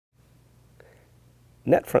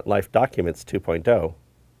NetFront Life Documents 2.0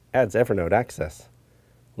 adds Evernote access,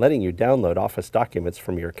 letting you download Office documents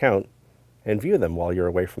from your account and view them while you're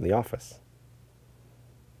away from the office.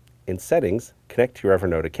 In Settings, connect to your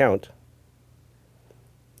Evernote account,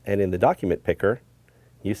 and in the Document Picker,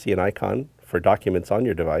 you see an icon for documents on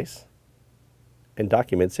your device and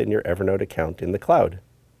documents in your Evernote account in the cloud.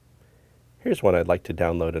 Here's one I'd like to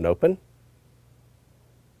download and open.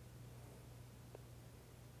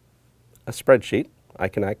 A spreadsheet. I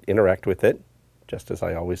can interact with it, just as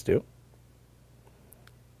I always do.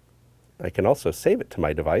 I can also save it to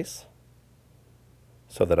my device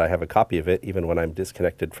so that I have a copy of it even when I'm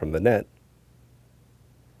disconnected from the net.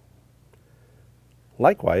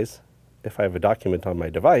 Likewise, if I have a document on my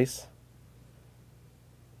device,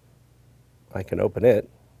 I can open it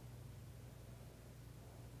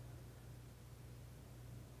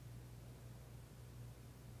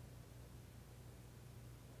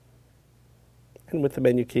and with the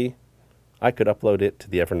menu key, I could upload it to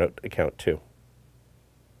the Evernote account too.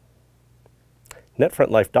 NetFront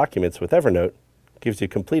Life Documents with Evernote gives you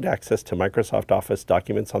complete access to Microsoft Office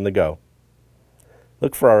documents on the go.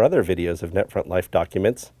 Look for our other videos of NetFront Life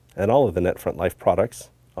Documents and all of the NetFront Life products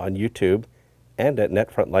on YouTube and at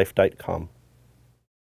netfrontlife.com.